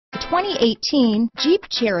2018 Jeep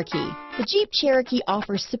Cherokee. The Jeep Cherokee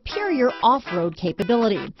offers superior off-road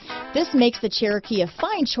capability. This makes the Cherokee a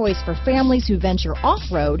fine choice for families who venture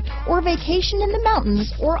off-road or vacation in the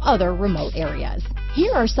mountains or other remote areas.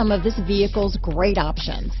 Here are some of this vehicle's great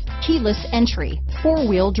options: keyless entry,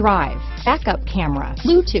 four-wheel drive, backup camera,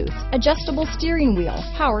 Bluetooth, adjustable steering wheel,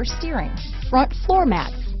 power steering, front floor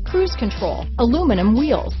mats, cruise control, aluminum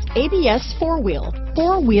wheels, ABS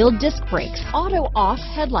four-wheel disc brakes, auto-off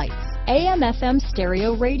headlights, AM/FM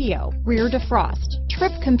stereo radio, rear defrost,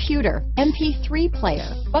 trip computer, MP3 player,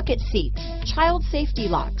 bucket seats, child safety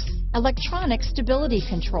locks, electronic stability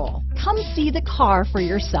control. Come see the car for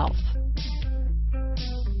yourself.